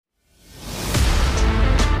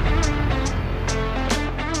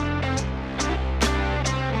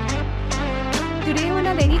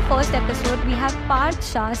first episode, we have Parth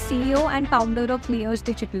Shah, CEO and founder of Layers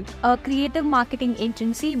Digital, a creative marketing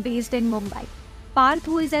agency based in Mumbai. Parth,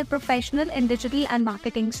 who is a professional in digital and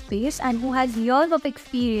marketing space and who has years of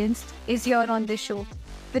experience, is here on this show.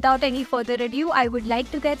 Without any further ado, I would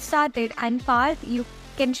like to get started. And Parth, you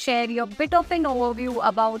can share your bit of an overview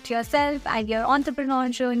about yourself and your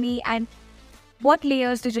entrepreneurial journey and what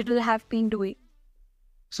Layers Digital have been doing.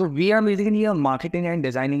 So we are basically a marketing and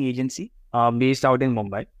designing agency based out in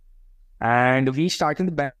Mumbai. And we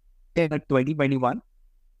started back in 2021.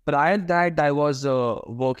 Prior to that, I was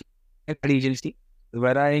working at an agency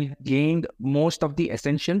where I gained most of the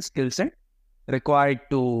essential skill set required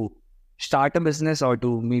to start a business or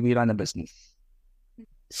to maybe run a business.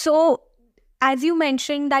 So, as you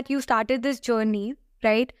mentioned that you started this journey,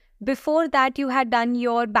 right? Before that, you had done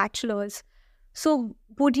your bachelor's. So,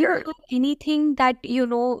 would you do anything that, you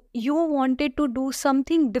wanted to do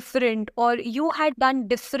something different or you had done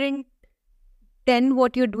different than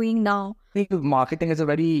what you're doing now? I think marketing is a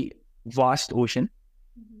very vast ocean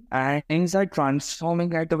and things are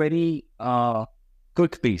transforming at a very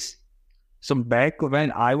quick pace. So back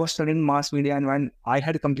when I was studying mass media and when I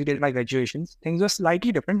had completed my graduations, things were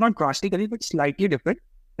slightly different, not drastically, but slightly different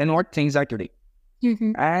than what things are today.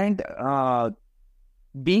 And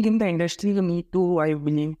being in the industry, you need to, I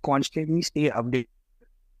believe, constantly stay updated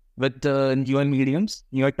with the newer mediums,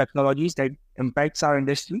 newer technologies that impacts our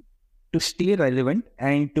industry to stay relevant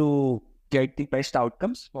and to get the best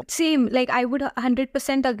outcomes. Same, like I would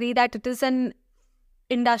 100% agree that it is an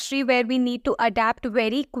industry where we need to adapt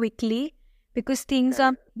very quickly because things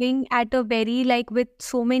are moving at a very, with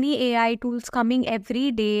so many AI tools coming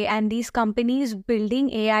every day and these companies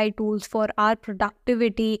building AI tools for our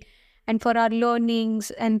productivity and for our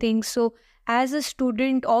learnings and things. So as a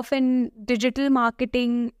student of an digital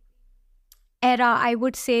marketing era, I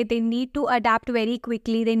would say they need to adapt very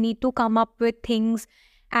quickly. They need to come up with things.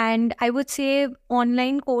 And I would say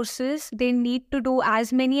online courses, they need to do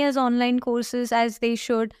as many as online courses as they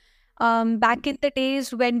should. Back in the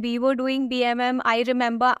days when we were doing BMM, I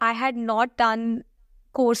remember I had not done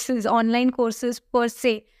online courses per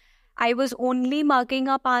se. I was only marking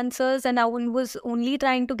up answers and I was only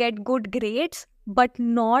trying to get good grades, but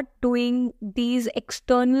not doing these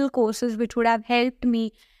external courses which would have helped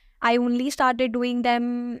me. I only started doing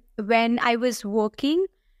them when I was working.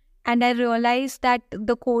 And I realized that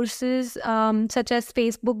the courses such as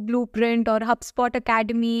Facebook Blueprint or HubSpot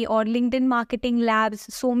Academy or LinkedIn Marketing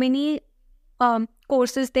Labs, so many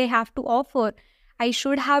courses they have to offer. I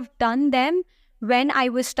should have done them when I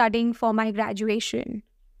was studying for my graduation.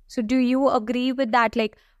 So do you agree with that?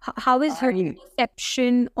 Like, how is her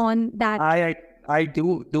perception on that? I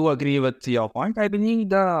do agree with your point. I believe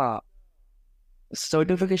the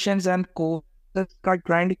certifications and courses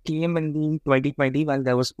kind of came in 2020 when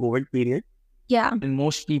there was COVID period. Yeah. And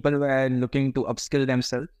most people were looking to upskill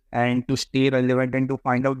themselves and to stay relevant and to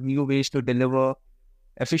find out new ways to deliver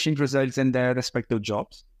efficient results in their respective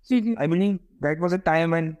jobs. I believe that was a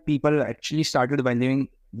time when people actually started valuing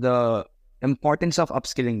the importance of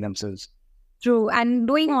upskilling themselves. True. And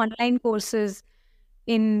doing online courses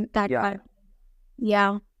in that part.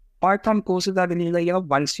 Yeah. Apart from courses, I believe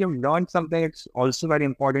once you've learned something, it's also very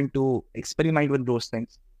important to experiment with those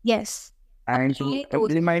things. Yes. And to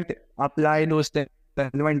apply those things,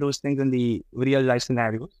 implement those things in the real life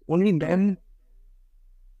scenarios. Only then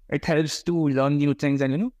it helps to learn new things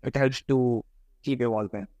and, it helps to keep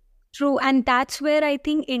evolving. True. And that's where I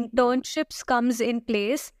think internships comes in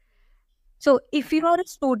place. So if you're a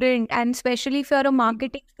student and especially if you're a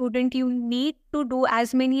marketing student, you need to do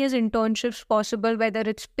as many as internships possible, whether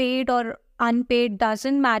it's paid or unpaid,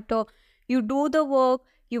 doesn't matter. You do the work,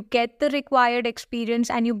 you get the required experience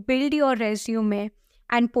and you build your resume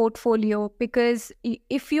and portfolio, because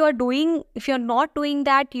if you're not doing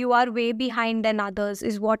that, you are way behind than others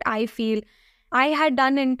is what I feel. I had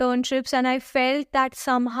done internships and I felt that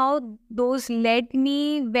somehow those led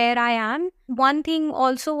me where I am. One thing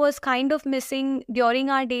also was kind of missing during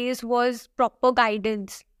our days was proper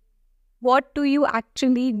guidance. What do you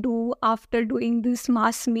actually do after doing this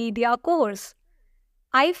mass media course?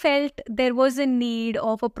 I felt there was a need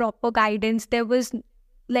of a proper guidance. There was,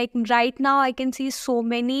 right now I can see so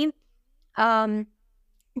many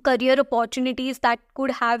career opportunities that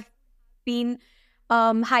could have been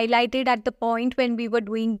highlighted at the point when we were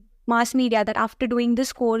doing mass media, that after doing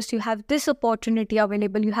this course, you have this opportunity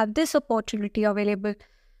available, you have this opportunity available.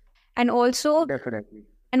 And also, definitely.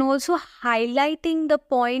 And also highlighting the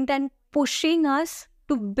point and pushing us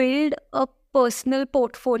to build a personal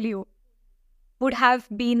portfolio would have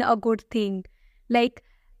been a good thing.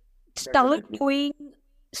 Start doing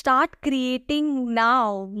start creating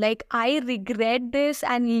now. Like, I regret this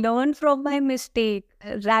and learn from my mistake.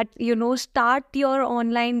 That, start your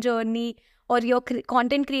online journey or your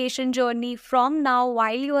content creation journey from now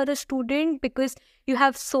while you are a student, because you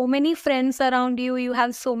have so many friends around you, you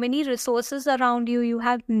have so many resources around you, you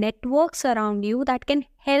have networks around you that can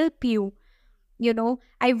help you.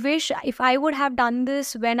 I wish if I would have done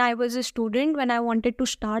this when I was a student, when I wanted to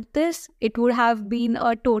start this, it would have been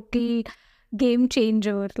a total game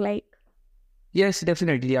changer. Like, Yes,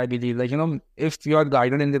 definitely. I believe, like, if you are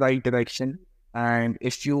guided in the right direction and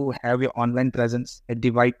if you have your online presence at the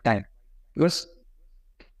right time, because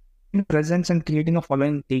presence and creating a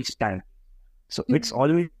following takes time. So it's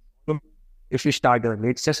always, if you start early,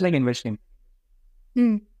 it's just like investing.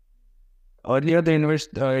 Earlier the invest,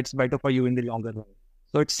 it's better for you in the longer run.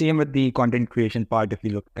 So it's same with the content creation part if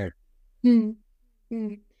you look at. Hmm.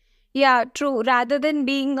 Hmm. Yeah, true. Rather than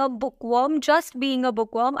being a bookworm, just being a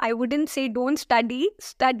bookworm, I wouldn't say don't study,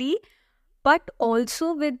 but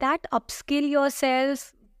also with that, upskill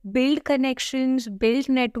yourself, build connections, build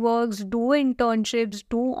networks, do internships,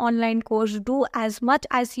 do online course, do as much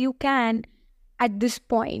as you can at this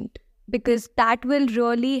point, because that will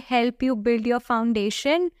really help you build your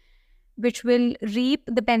foundation, which will reap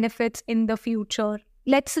the benefits in the future.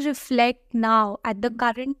 Let's reflect now at the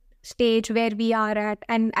current stage where we are at,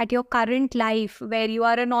 and at your current life where you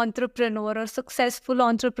are an entrepreneur or successful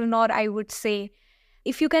entrepreneur, I would say.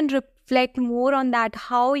 If you can reflect more on that,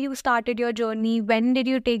 how you started your journey, when did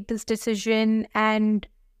you take this decision, and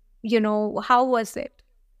how was it?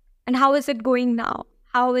 And how is it going now?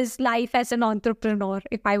 How is life as an entrepreneur,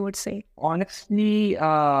 if I would say? Honestly,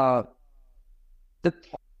 the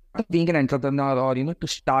thought of being an entrepreneur or, to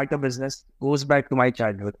start a business goes back to my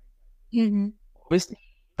childhood. Mm-hmm. Obviously,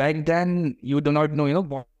 back then, you do not know,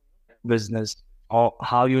 what business or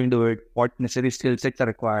how you will do it, what necessary skill sets are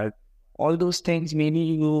required. All those things, maybe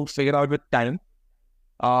you figure out with time,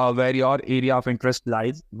 where your area of interest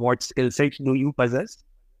lies, what skill sets do you possess,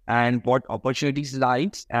 and what opportunities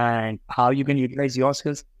lies, and how you can utilize your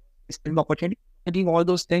skills, opportunity. I think all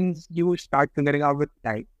those things you start figuring out with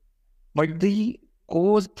time. But the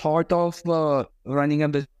core thought of running a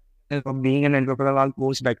business or being an entrepreneur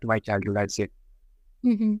goes back to my childhood, I'd say.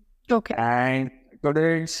 Mm-hmm. Okay. And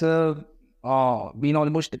today it's been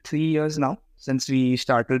almost 3 years now since we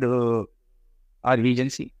started our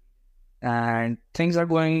agency, and things are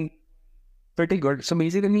going pretty good. So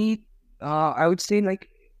basically, I would say, like,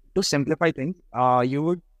 to simplify things, you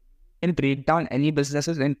would can break down any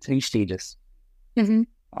businesses in 3 stages. Mm-hmm.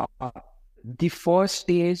 Uh, the first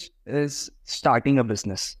stage is starting a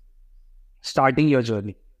business, starting your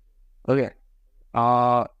journey. Okay.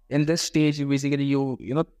 In this stage, basically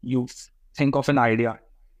you think of an idea,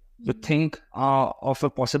 you think of the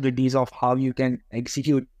possibilities of how you can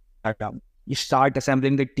execute that. You start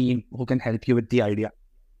assembling the team who can help you with the idea,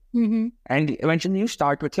 Mm-hmm. and eventually you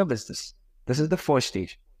start with your business. This is the first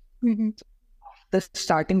stage. Mm-hmm. The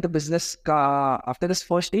starting the business, after this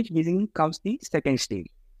first stage, basically comes the second stage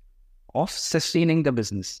of sustaining the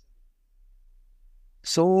business.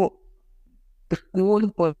 So the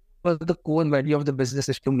the core value of the business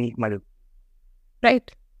is to make money.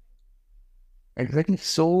 Right. Exactly.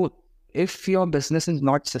 So if your business is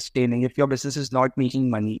not sustaining, if your business is not making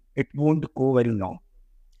money, it won't go very long.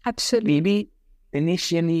 Absolutely. Maybe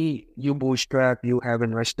initially you bootstrap, you have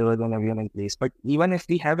investors and everyone in place. But even if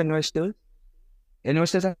we have investors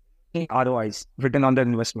are making ROIs written on their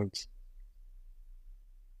investments.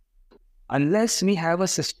 Unless we have a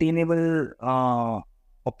sustainable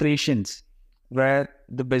operations where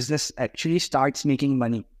the business actually starts making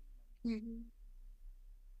money,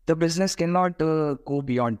 the business cannot go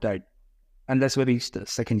beyond that unless we reach the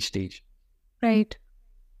second stage. Right.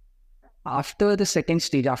 After the second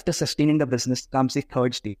stage, after sustaining the business, comes the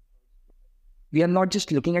third stage. We are not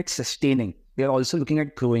just looking at sustaining, we are also looking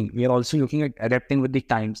at growing. We are also looking at adapting with the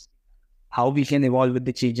times, how we can evolve with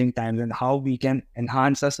the changing times, and how we can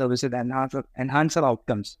enhance our services, enhance our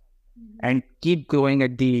outcomes, and keep growing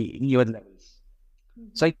at the newer levels.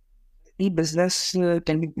 So the business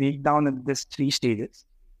can be break down in these 3 stages.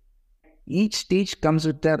 Each stage comes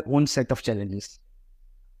with their own set of challenges,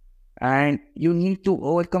 and you need to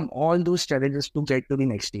overcome all those challenges to get to the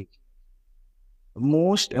next stage.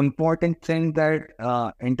 Most important thing that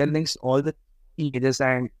interlinks all the stages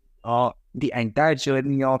and the entire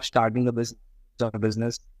journey of starting a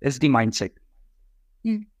business is the mindset.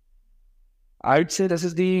 Mm. I would say this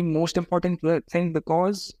is the most important thing,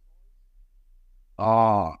 because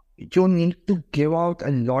you need to give out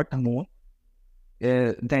a lot more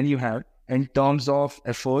than you have in terms of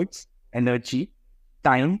efforts, energy,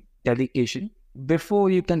 time, dedication. before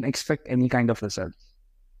you can expect any kind of results.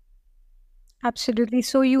 Absolutely.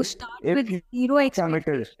 So you start If with you zero are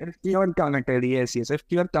committed, expectation. if you are committed, yes, yes. If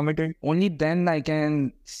you are committed, only then I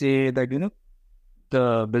can say that,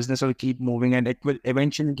 the business will keep moving and it will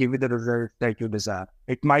eventually give you the result that you desire.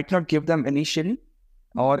 It might not give them initially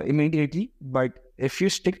or immediately, but if you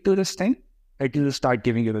stick to this thing, it will start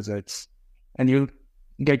giving you results and you'll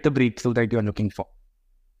get the breakthrough that you're looking for.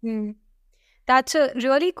 Hmm. That's a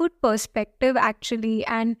really good perspective, actually.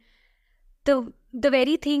 And the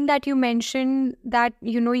very thing that you mentioned, that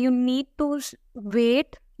you need to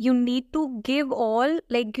wait, you need to give all,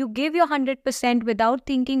 like you give your 100% without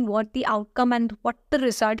thinking what the outcome and what the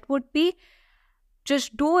result would be.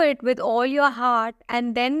 Just do it with all your heart,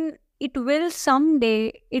 and then it will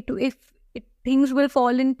someday, things will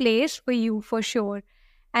fall in place for you for sure.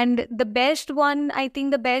 And the best one, I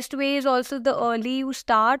think the best way is also the early you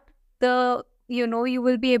start, the you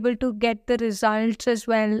will be able to get the results as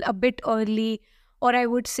well a bit early. Or I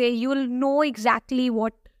would say you'll know exactly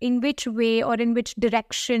what, in which way or in which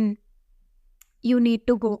direction you need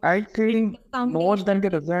to go. I think more Foundation than the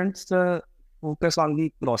results, focus on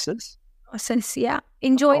the process. process, yeah.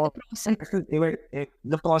 Enjoy the Or process.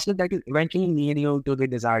 the process that will eventually lead you to the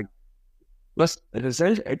desired. Plus,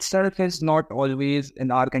 result itself is not always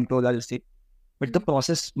in our control, I'll say, but the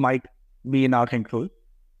process might be in our control.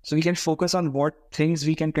 So we can focus on what things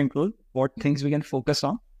we can control, what things we can focus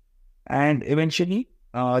on, and eventually,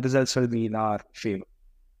 results will be in our favor.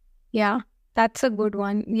 Yeah, that's a good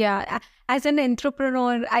one. Yeah. As an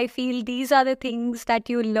entrepreneur, I feel these are the things that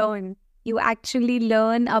you learn. You actually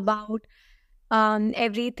learn about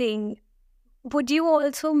everything. Would you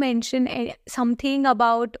also mention something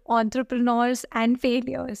about entrepreneurs and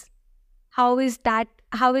failures? How is that?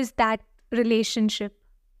 How is that relationship?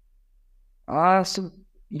 So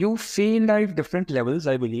you feel like different levels,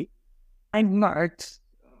 I believe. And no, it's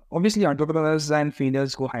obviously entrepreneurs and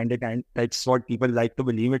failures go hand in hand. That's what people like to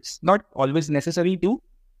believe. It's not always necessary to,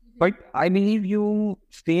 but I believe you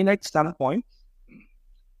fail at some point.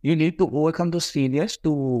 You need to overcome those failures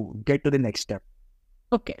to get to the next step.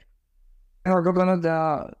 Okay. And entrepreneur,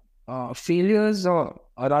 the failures, or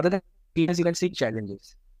rather than failures, you can say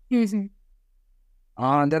challenges.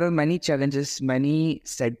 Mm-hmm. There are many challenges, many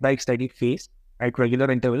setbacks that you face at regular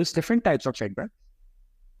intervals, different types of setbacks,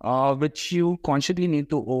 which you consciously need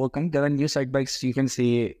to overcome. There are new setbacks, you can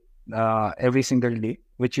say, every single day,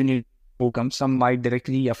 which you need to overcome. Some might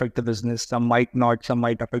directly affect the business, some might not, some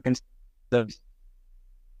might affect the.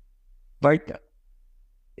 But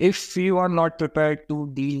if you are not prepared to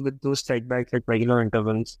deal with those setbacks at regular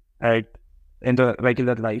intervals, in the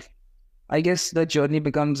regular life, I guess the journey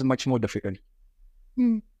becomes much more difficult.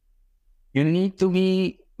 Mm. You need to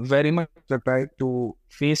be very much prepared to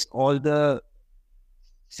face all the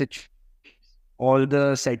situations, all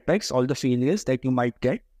the setbacks, all the failures that you might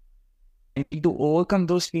get, and need to overcome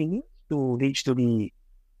those failures to reach to the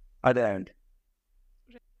other end.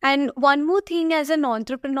 And one more thing, as an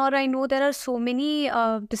entrepreneur, I know there are so many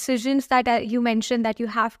decisions that you mentioned that you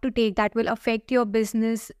have to take that will affect your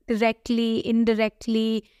business directly,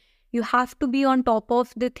 indirectly. You have to be on top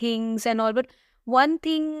of the things and all. But one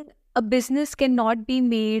thing, a business cannot be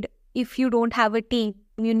made if you don't have a team.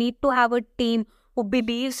 You need to have a team who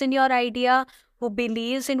believes in your idea, who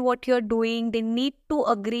believes in what you're doing. They need to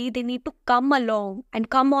agree, they need to come along and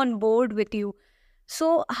come on board with you.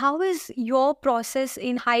 So, how is your process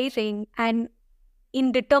in hiring and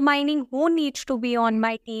in determining who needs to be on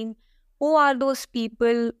my team? Who are those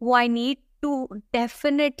people who I need to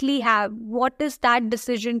definitely have? What is that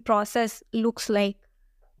decision process looks like?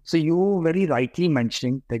 So you very rightly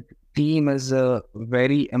mentioned that team is a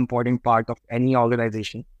very important part of any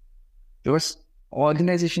organization, because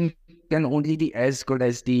organization can only be as good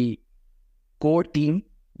as the core team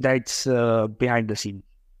that's behind the scene.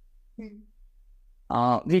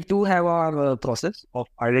 We do have our process of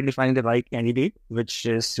identifying the right candidate, which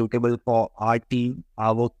is suitable for our team,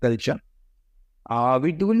 our work culture.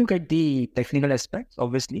 We do look at the technical aspects,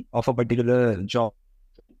 obviously, of a particular job.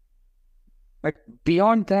 But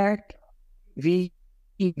beyond that, we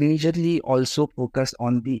majorly also focus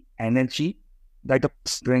on the energy that a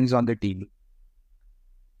person brings on the team.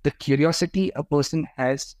 The curiosity a person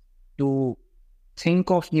has to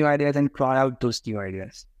think of new ideas and try out those new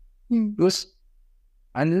ideas. Because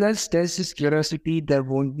unless there's this curiosity, there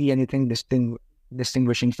won't be anything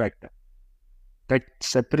distinguishing factor that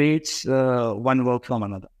separates one work from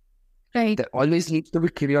another. Right. There always needs to be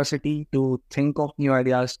curiosity to think of new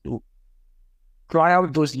ideas, to try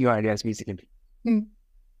out those new ideas, basically.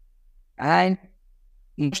 And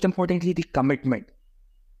most importantly, the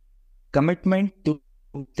commitment to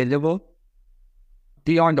deliver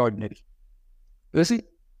beyond ordinary. You see,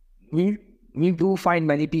 we do find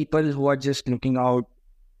many people who are just looking out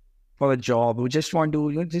for a job, who just want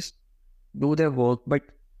to just do their work, but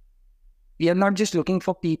we are not just looking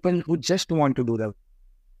for people who just want to do their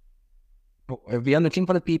work. We are looking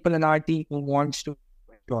for the people in our team who wants to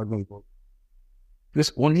do ordinary work.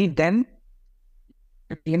 Because only then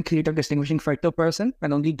you can create a distinguishing factor person,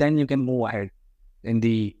 and only then you can move ahead in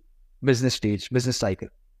the business stage, business cycle.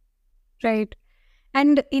 Right.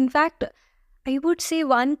 And in fact, I would say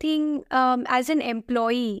one thing, as an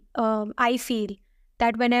employee, I feel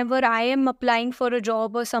that whenever I am applying for a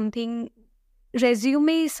job or something,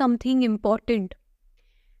 resume is something important.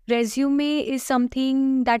 Resume is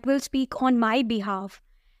something that will speak on my behalf.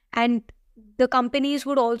 And the companies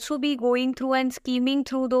would also be going through and scheming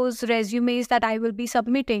through those resumes that I will be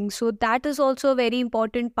submitting. So that is also a very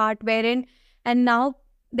important part wherein, and now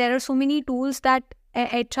there are so many tools that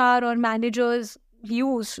HR or managers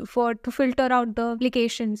use to filter out the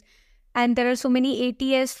applications. And there are so many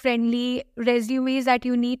ATS friendly resumes that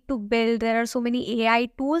you need to build. There are so many AI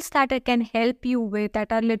tools that it can help you with,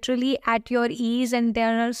 that are literally at your ease, and they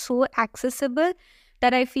are so accessible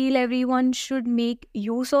that I feel everyone should make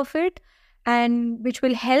use of it, and which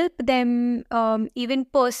will help them even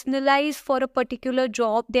personalize for a particular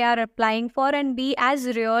job they are applying for and be as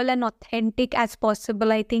real and authentic as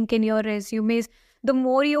possible. I think in your resumes, the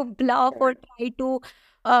more you bluff or try to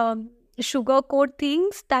sugarcoat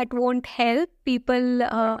things, that won't help people.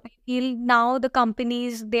 I feel now the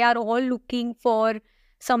companies, they are all looking for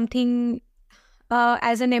something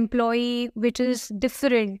as an employee which is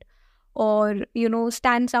different, or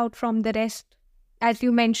stands out from the rest, as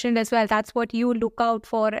you mentioned as well. That's what you look out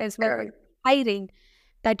for as well. Hiring,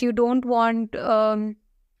 that you don't want the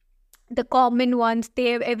common ones.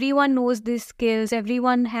 Everyone knows these skills,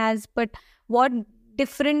 everyone has, but what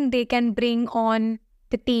different they can bring on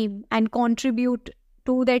the team and contribute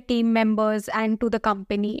to their team members and to the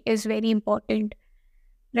company is very important,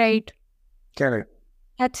 right? Correct.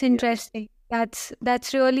 That's interesting.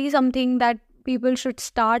 That's really something that people should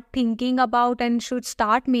start thinking about and should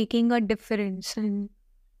start making a difference. And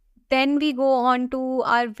then we go on to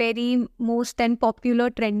our very most and popular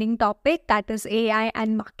trending topic, that is AI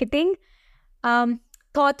and marketing.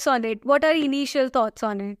 Thoughts on it? What are initial thoughts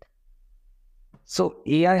on it? So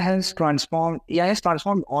AI has transformed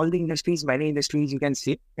all the industries, many industries you can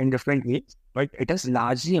see in different ways, but it has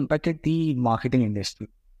largely impacted the marketing industry.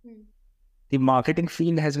 The marketing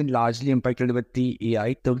field has been largely impacted with the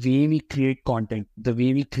AI, the way we create content, the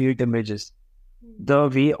way we create images, the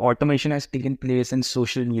way automation has taken place in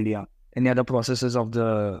social media and the other processes of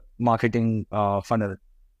the marketing funnel.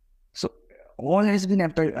 So all has been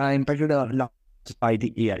impacted a lot by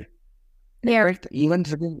the AI. Yeah. In fact, even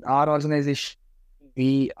within our organization,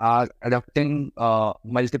 we are adopting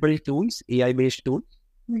multiple tools, AI-based tools,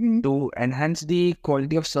 to enhance the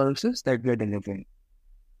quality of services that we are delivering.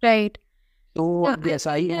 Right. So yes,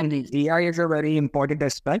 AI is a very important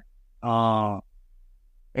aspect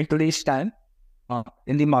in today's time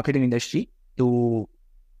in the marketing industry to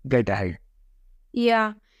get ahead.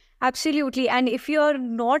 Yeah, absolutely. And if you're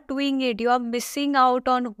not doing it, you're missing out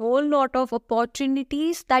on a whole lot of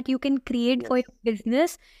opportunities that you can create for your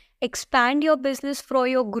business, expand your business for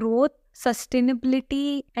your growth,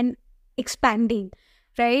 sustainability, and expanding,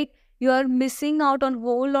 right? You are missing out on a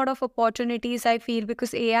whole lot of opportunities, I feel,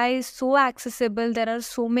 because AI is so accessible. There are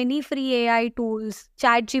so many free AI tools,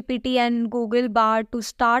 ChatGPT and Google Bard to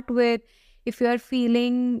start with. If you are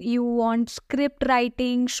feeling you want script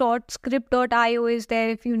writing, shortscript.io is there.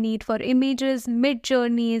 If you need for images,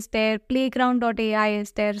 Midjourney is there, playground.ai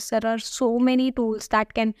is there. There are so many tools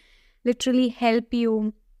that can literally help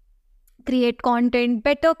you create content,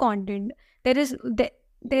 better content. There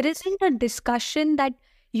isn't a discussion that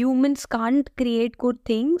humans can't create good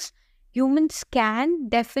things. Humans can,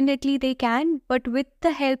 definitely they can, but with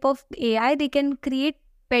the help of AI, they can create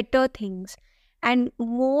better things and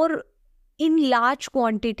more in large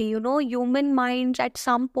quantity. Human minds, at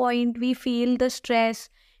some point, we feel the stress,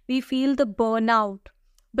 we feel the burnout.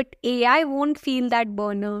 But AI won't feel that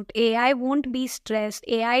burnout. AI won't be stressed.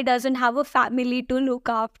 AI doesn't have a family to look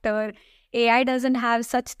after. AI doesn't have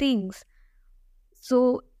such things.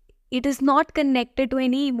 So it is not connected to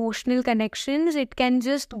any emotional connections. It can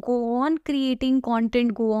just go on creating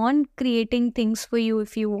content, go on creating things for you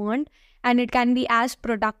if you want. And it can be as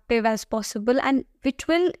productive as possible, and which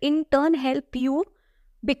will in turn help you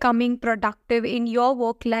becoming productive in your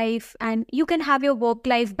work life, and you can have your work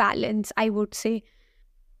life balance, I would say.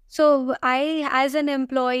 So as an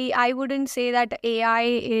employee, I wouldn't say that AI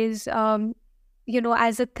is,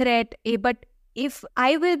 as a threat. But if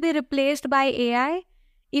I will be replaced by AI,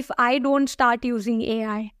 if I don't start using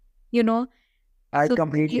AI, you know. I So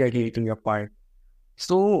completely agree to your point.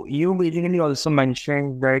 So you basically also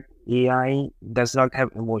mentioned that AI does not have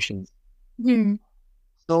emotions. hmm,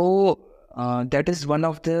 So that is one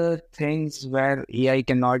of the things where AI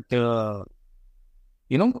cannot,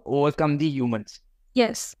 overcome the humans.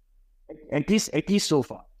 yes, At least so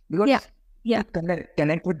far, yeah, because yeah, to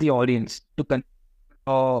connect with the audience, to connect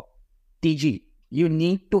TG, you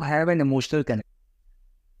need to have an emotional connection,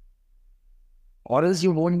 or else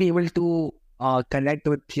you won't be able to connect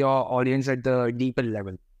with your audience at the deeper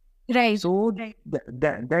level. right, So right,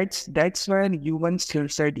 that's where human skill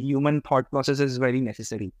set, human thought process is very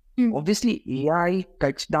necessary. hmm, Obviously, AI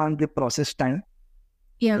cuts down the process time.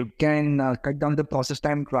 yeah, It can cut down the process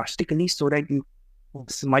time drastically so that you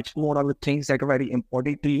focus much more on the things that are very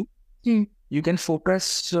important to you. hmm, You can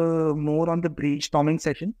focus more on the brainstorming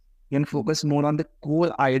session. You can focus more on the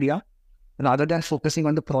core idea rather than focusing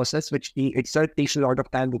on the process, which itself takes a lot of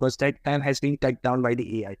time because that time has been cut down by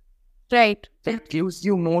the AI. right, So it gives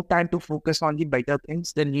you more time to focus on the better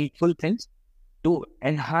things, the needful things, to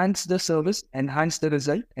enhance the service, enhance the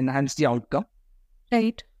result, enhance the outcome.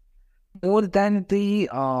 right, More than the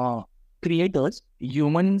creators,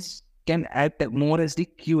 humans can act more as the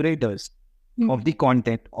curators hmm, of the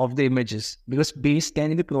content, of the images, because base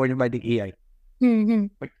can be provided by the AI. hmm, hmm.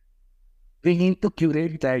 But we need to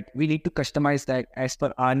curate that, we need to customize that as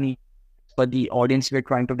per our need, for the audience we're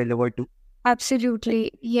trying to deliver to.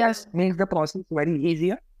 Absolutely, yes. That makes the process very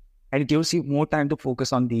easier and gives you more time to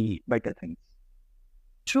focus on the better things.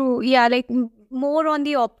 True. Yeah, like more on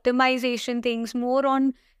the optimization things, more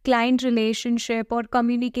on client relationship or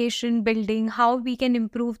communication building, how we can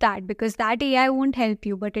improve that, because that AI won't help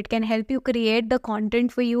you, but it can help you create the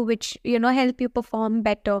content for you, which, help you perform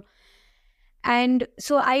better. And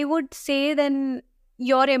so I would say then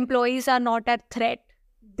your employees are not a threat.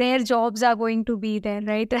 Their jobs are going to be there,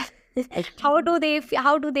 right? How do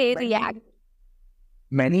they react?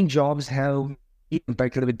 Many jobs have been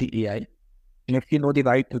impacted with the AI. And if you know the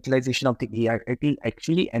right utilization of the AI, it will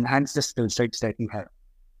actually enhance the skill sets that you have.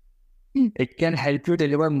 Hmm. It can help you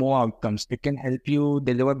deliver more outcomes. It can help you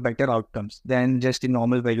deliver better outcomes than just the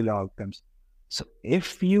normal regular outcomes. So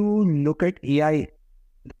if you look at AI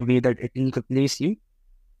the way that it will replace you,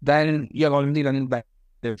 then you're already running back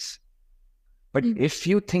this. But Hmm. if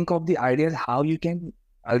you think of the ideas how you can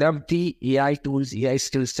adapt the AI tools, AI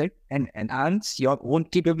skill set and enhance your own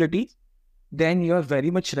capabilities, then you're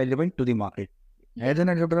very much relevant to the market. As Yeah. an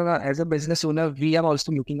entrepreneur, as a business owner, we are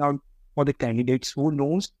also looking out for the candidates who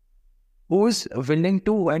is willing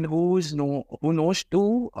to and who knows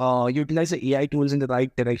to utilize the AI tools in the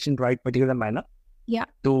right direction, right particular manner Yeah.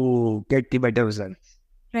 to get the better results.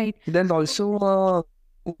 Right. Then also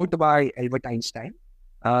quote by Albert Einstein.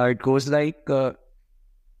 It goes like,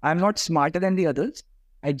 "I'm not smarter than the others.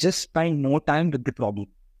 I just spend more time with the problem."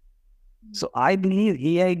 So I believe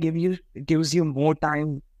AI gives you more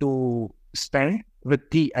time to spend with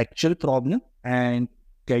the actual problem and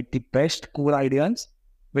get the best core ideas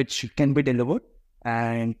which can be delivered,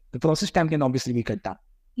 and the process time can obviously be cut down.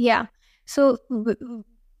 Yeah. So,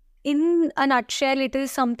 in a nutshell, it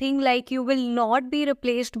is something like you will not be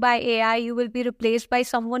replaced by AI. You will be replaced by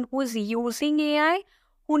someone who is using AI,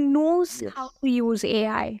 who knows Yes. how to use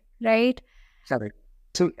AI, right? Correct.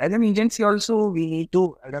 So as an agency also, we need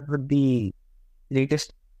to adapt with the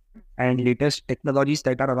latest latest technologies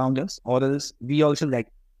that are around us, or else we also like.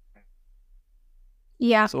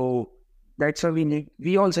 Yeah. So that's why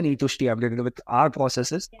we also need to stay updated with our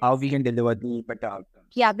processes, how we can deliver the better outcomes.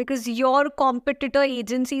 Yeah, because your competitor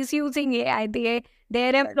agency is using AI.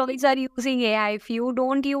 Their employees are using AI. If you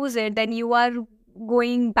don't use it, then you are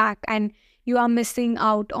going back and you are missing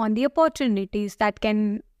out on the opportunities that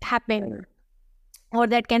can happen or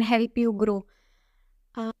that can help you grow.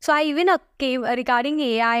 So I even came regarding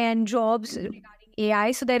AI and jobs regarding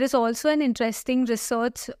AI. So there is also an interesting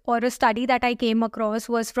research or a study that I came across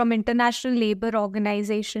was from International Labor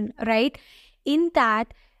Organization, right? In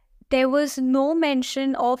that there was no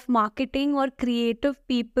mention of marketing or creative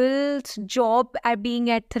people's job at being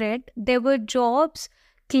at threat. There were jobs,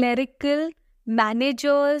 clerical,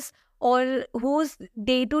 managers, or whose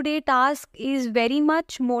day-to-day task is very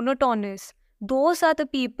much monotonous. Those are the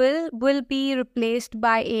people will be replaced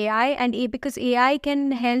by AI, and because AI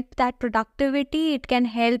can help that productivity, it can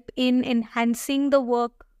help in enhancing the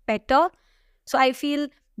work better. So I feel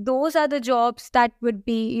those are the jobs that would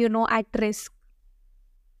be, at risk.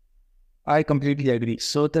 I completely agree.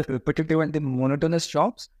 So the repetitive and the monotonous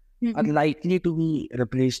jobs are Mhm. likely to be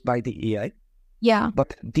replaced by the AI, Yeah.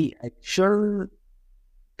 but the actual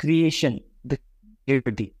creation, the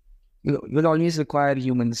creativity, You'll always require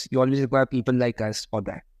humans. You always require people like us for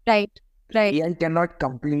that. Right. Right. AI cannot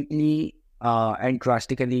completely and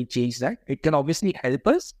drastically change that. It can obviously help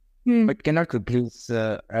us, but cannot replace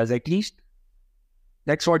us. At least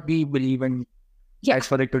that's what we believe in. Yeah. As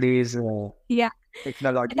for the today's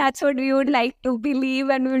technology, That's what we would like to believe,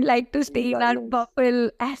 and we would like to stay in our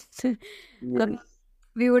bubble as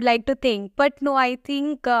we would like to think. But no, I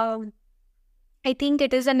think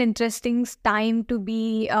it is an interesting time to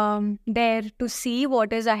be there to see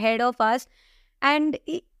what is ahead of us. And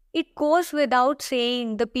it goes without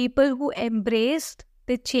saying, the people who embraced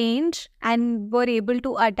the change and were able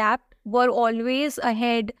to adapt were always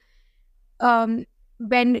ahead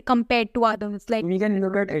when compared to others. Like, we can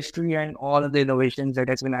look at history and all of the innovations that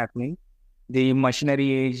has been happening. The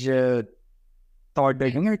machinery age thought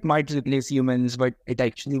that it might replace humans, but it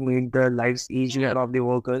actually made the lives easier of the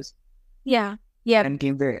workers. Yeah. And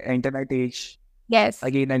came the internet age. Yes.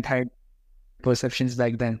 Again, and had perceptions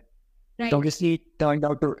like then. Right. Obviously,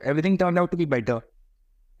 everything turned out to be better.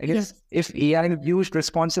 I guess if AI is used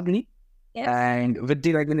responsibly and with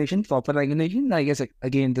the regulation, proper regulation, I guess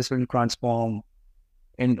again this will transform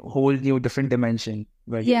in whole new different dimension.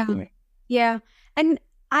 Yeah. And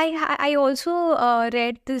I also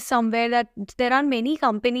read this somewhere that there are many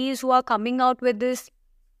companies who are coming out with this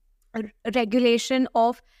regulation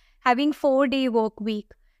of having 4-day work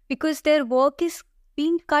week, because their work is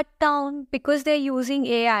being cut down because they're using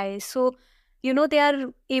AI. So, they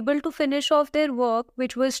are able to finish off their work,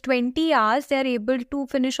 which was 20 hours, they're able to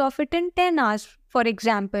finish off it in 10 hours, for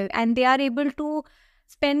example. And they are able to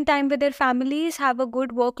spend time with their families, have a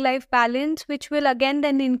good work-life balance, which will again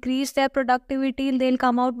then increase their productivity. They'll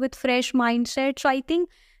come out with fresh mindset. So I think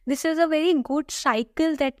this is a very good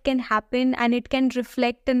cycle that can happen, and it can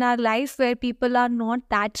reflect in our life where people are not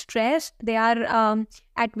that stressed. They are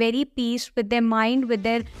at very peace with their mind, with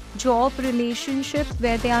their job relationship,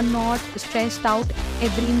 where they are not stressed out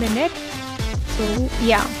every minute. So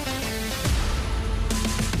yeah.